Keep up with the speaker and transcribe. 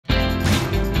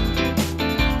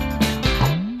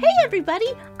everybody,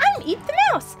 I'm Eat the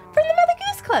Mouse from the Mother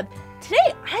Goose Club.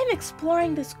 Today I'm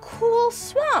exploring this cool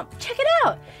swamp. Check it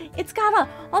out. It's got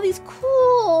all these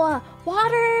cool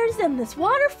waters and this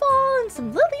waterfall and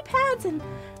some lily pads, and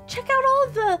check out all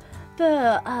of the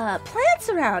plants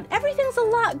around. Everything's a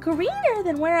lot greener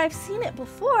than where I've seen it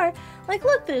before. Like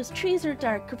look, those trees are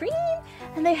dark green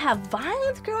and they have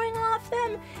vines growing off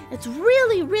them. It's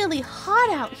really, really hot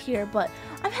out here, but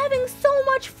I'm having so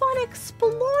much fun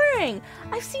exploring.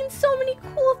 I've seen so many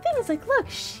cool things. Like look,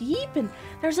 sheep, and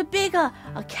there's a big a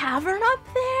cavern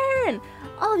up there, and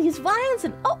all these vines,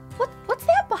 and oh, what's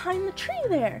that behind the tree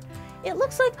there? It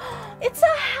looks like it's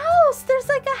a house. There's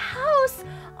like a house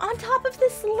on top of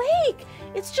this lake.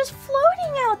 It's just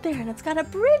floating out there, and it's got a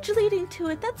bridge leading to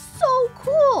it. That's so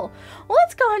cool. Well,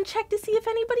 let's go and check to see if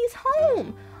anybody's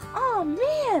home. Oh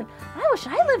man, I wish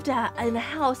I lived in a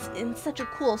house in such a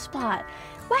cool spot.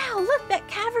 Wow, look, that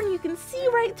cavern, you can see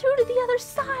right through to the other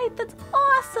side. That's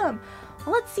awesome.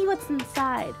 Well, let's see what's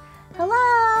inside.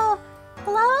 Hello?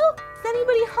 Hello? Is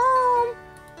anybody home?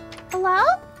 Hello?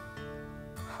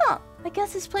 Huh, I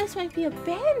guess this place might be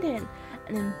abandoned.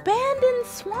 An abandoned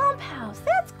swamp house.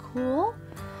 That's cool.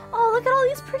 Oh, look at all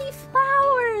these pretty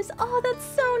flowers. Oh, that's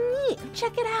so neat.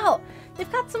 Check it out.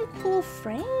 They've got some cool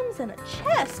frames and a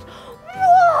chest.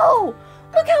 Whoa!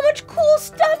 Look how much cool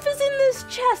stuff is in this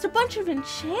chest. A bunch of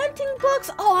enchanting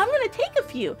books. Oh, I'm going to take a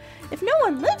few. If no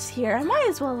one lives here, I might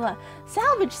as well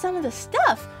salvage some of the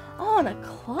stuff. Oh, and a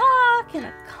clock and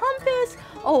a compass.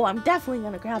 Oh, I'm definitely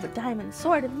going to grab a diamond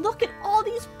sword. And look at all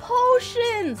these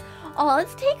potions. Oh,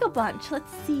 let's take a bunch.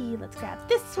 Let's see. Let's grab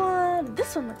this one.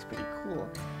 This one looks pretty cool.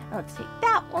 And let's take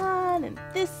that one and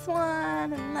this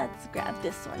one. And let's grab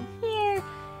this one here.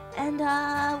 And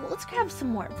well, let's grab some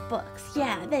more books.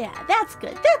 Yeah, that's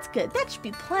good. That's good. That should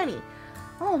be plenty.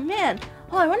 Oh, man.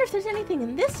 Oh, I wonder if there's anything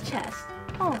in this chest.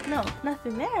 Oh, no,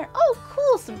 nothing there. Oh,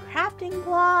 cool. Some crafting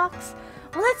blocks.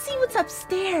 Well, let's see what's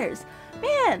upstairs.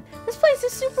 Man, this place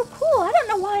is super cool. I don't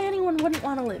know why anyone wouldn't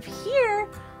want to live here.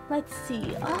 Let's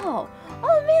see. Oh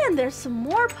man, there's some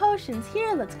more potions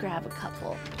here. Let's grab a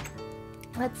couple.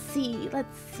 Let's see.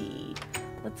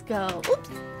 Let's go. Oops.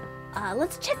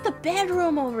 Let's check the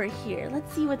bedroom over here.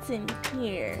 Let's see what's in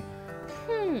here.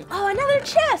 Oh, another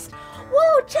chest.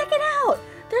 Whoa, check it out.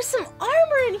 There's some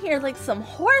armor in here, like some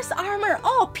horse armor.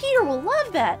 Oh, Peter will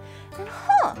love that. And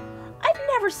I've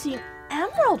never seen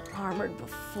emerald armored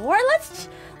before. Let's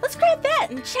grab that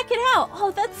and check it out.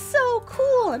 Oh, that's so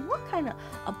cool. And what kind of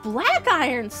a black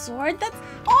iron sword? That's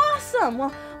awesome.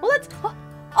 Well, let's. Whoa,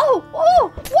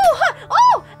 ow,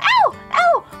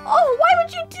 oh, why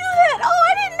would you do that? Oh,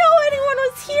 I didn't know anyone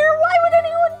was here. Why would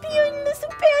anyone be in this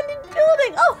abandoned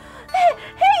building? Oh, hey,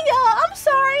 I'm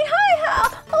sorry. Hi,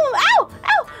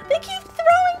 ow, they keep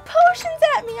throwing potions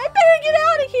at me. I better get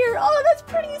out of here. Oh, that's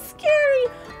pretty scary.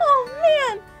 Oh,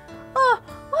 man.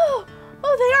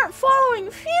 Oh, they aren't following.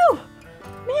 Phew.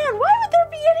 Man, why would there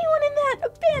be anyone in that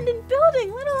abandoned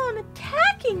building, let alone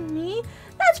attacking me?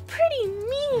 That's pretty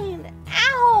mean.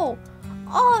 Ow.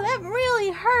 Oh, that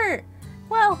really hurt.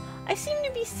 Well, I seem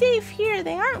to be safe here.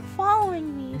 They aren't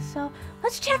following me, so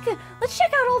let's check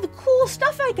out all the cool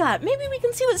stuff I got. Maybe we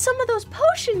can see what some of those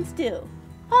potions do.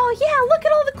 Oh yeah, look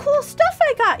at all the cool stuff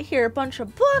I got here. A bunch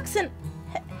of books, and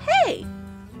hey,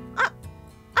 I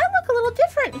look a little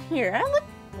different here.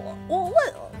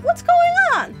 What's going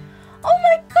on? Oh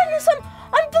my goodness,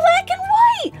 I'm black and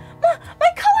white.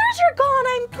 My colors are gone.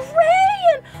 I'm gray,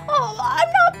 and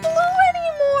I'm not blue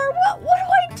anymore. What do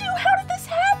I do? How did this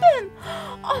happen?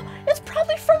 Oh, it's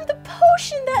probably from the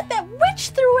potion that witch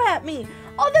threw at me.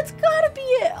 Oh, that's gotta be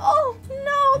it. Oh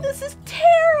no, this is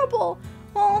terrible.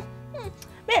 Well,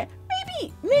 man,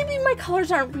 maybe my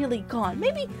colors aren't really gone.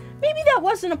 Maybe that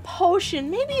wasn't a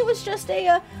potion. Maybe it was just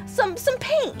some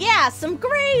paint. Yeah, some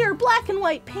gray or black and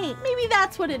white paint. Maybe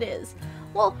that's what it is.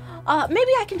 Well,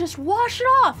 maybe I can just wash it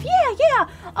off. Yeah.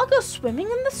 I'll go swimming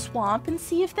in the swamp and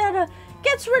see if that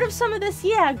gets rid of some of this,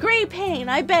 gray paint.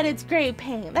 I bet it's gray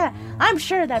paint. I'm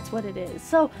sure that's what it is.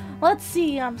 So let's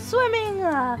see. I'm swimming.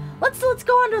 Let's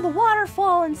go under the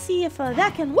waterfall and see if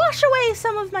that can wash away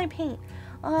some of my paint.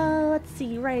 Let's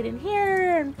see, right in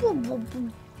here. And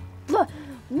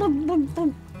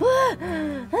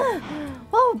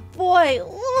oh boy.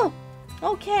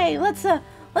 Okay, let's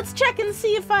check and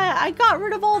see if I got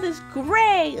rid of all this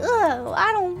gray. Ugh,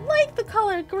 I don't like the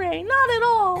color gray, not at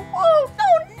all. Oh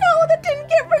no, that didn't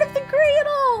get rid of the gray at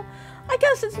all. I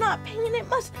guess it's not paint. It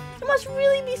must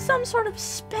really be some sort of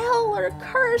spell or a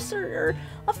curse or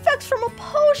effects from a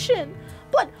potion.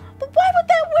 But why would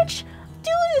that witch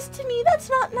do this to me? That's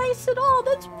not nice at all.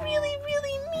 That's really,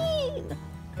 really mean.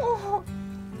 Oh,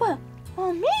 well,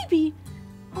 maybe.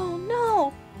 Oh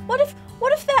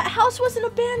wasn't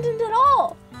abandoned at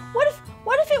all? What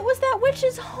if it was that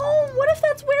witch's home? What if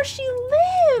that's where she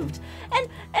lived? And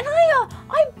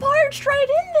I barged right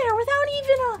in there without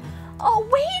even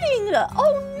waiting.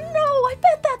 Oh no, I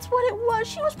bet that's what it was.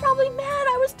 She was probably mad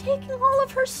I was taking all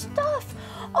of her stuff.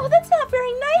 Oh, that's not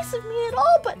very nice of me at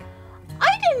all, but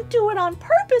I didn't do it on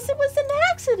purpose. It was an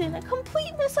accident, a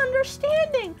complete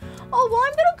misunderstanding. Oh, well,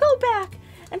 I'm gonna go back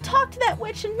and talk to that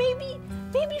witch, and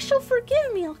maybe she'll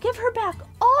forgive me. I'll give her back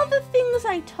all the things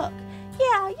I took.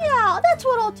 Yeah, that's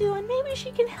what I'll do, and maybe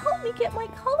she can help me get my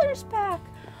colors back.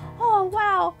 Oh,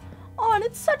 wow. Oh, and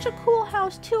it's such a cool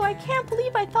house, too. I can't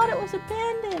believe I thought it was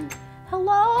abandoned.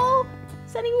 Hello?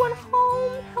 Is anyone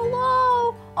home?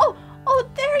 Hello? Oh,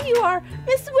 there you are.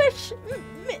 Miss Witch,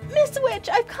 Miss Witch,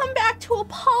 I've come back to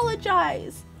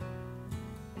apologize.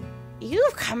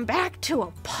 You've come back to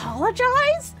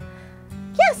apologize?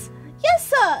 Yes,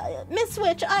 Miss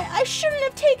Witch, I shouldn't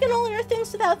have taken all your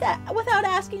things without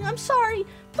asking. I'm sorry.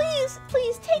 Please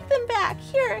take them back.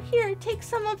 Here, take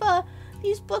some of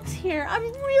these books here. I'm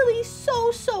really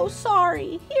so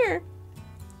sorry. Here,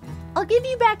 I'll give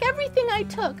you back everything I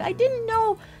took. I didn't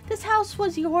know this house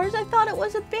was yours. I thought it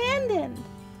was abandoned.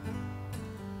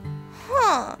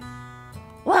 Huh.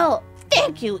 Well,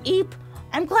 thank you, Eep.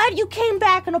 I'm glad you came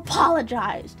back and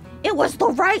apologized. It was the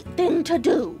right thing to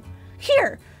do.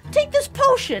 Here, take this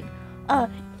potion.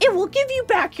 It will give you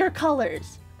back your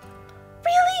colors.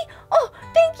 Really? Oh,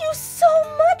 thank you so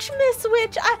much, Miss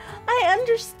Witch. I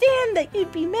understand that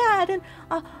you'd be mad, and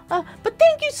but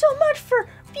thank you so much for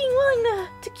being willing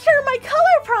to cure my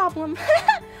color problem.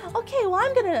 Okay, well,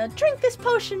 I'm gonna drink this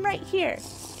potion right here.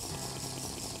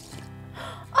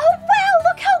 Oh, wow,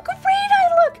 look how great I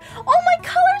look. All my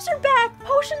colors are back.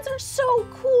 Potions are so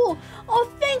cool. Oh,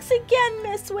 thanks again,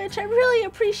 Miss Witch. I really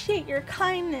appreciate your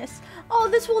kindness. Oh,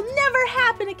 this will never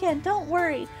happen again. Don't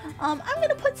worry. I'm going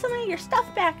to put some of your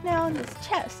stuff back now in this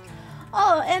chest.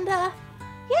 Oh, and,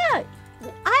 yeah,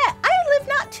 I live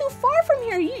not too far from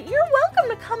here. You're welcome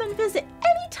to come and visit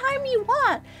anytime you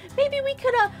want. Maybe we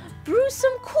could, brew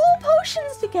some cool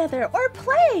potions together, or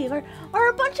play, or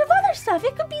a bunch of other stuff.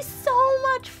 It could be so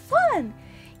much fun.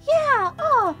 Yeah,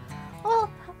 oh,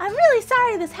 well, I'm really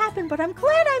sorry this happened, but I'm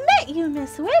glad I met you,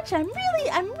 Miss Witch. I'm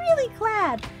really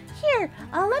glad. Here,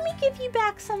 let me give you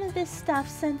back some of this stuff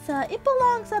since it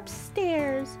belongs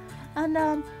upstairs. And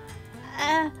I'm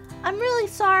really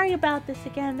sorry about this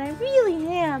again. I really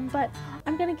am, but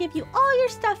I'm gonna give you all your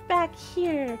stuff back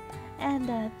here. And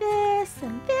this,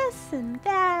 and this, and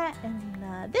that,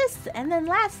 and this, and then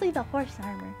lastly the horse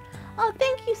armor. Oh,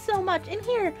 thank you so much. And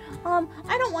here,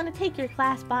 I don't want to take your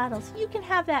glass bottles. You can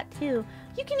have that too.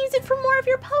 You can use it for more of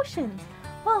your potions.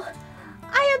 Well,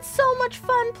 I had so much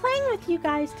fun playing with you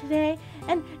guys today,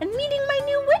 and meeting my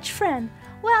new witch friend.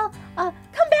 Well,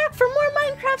 come back for more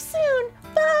Minecraft soon.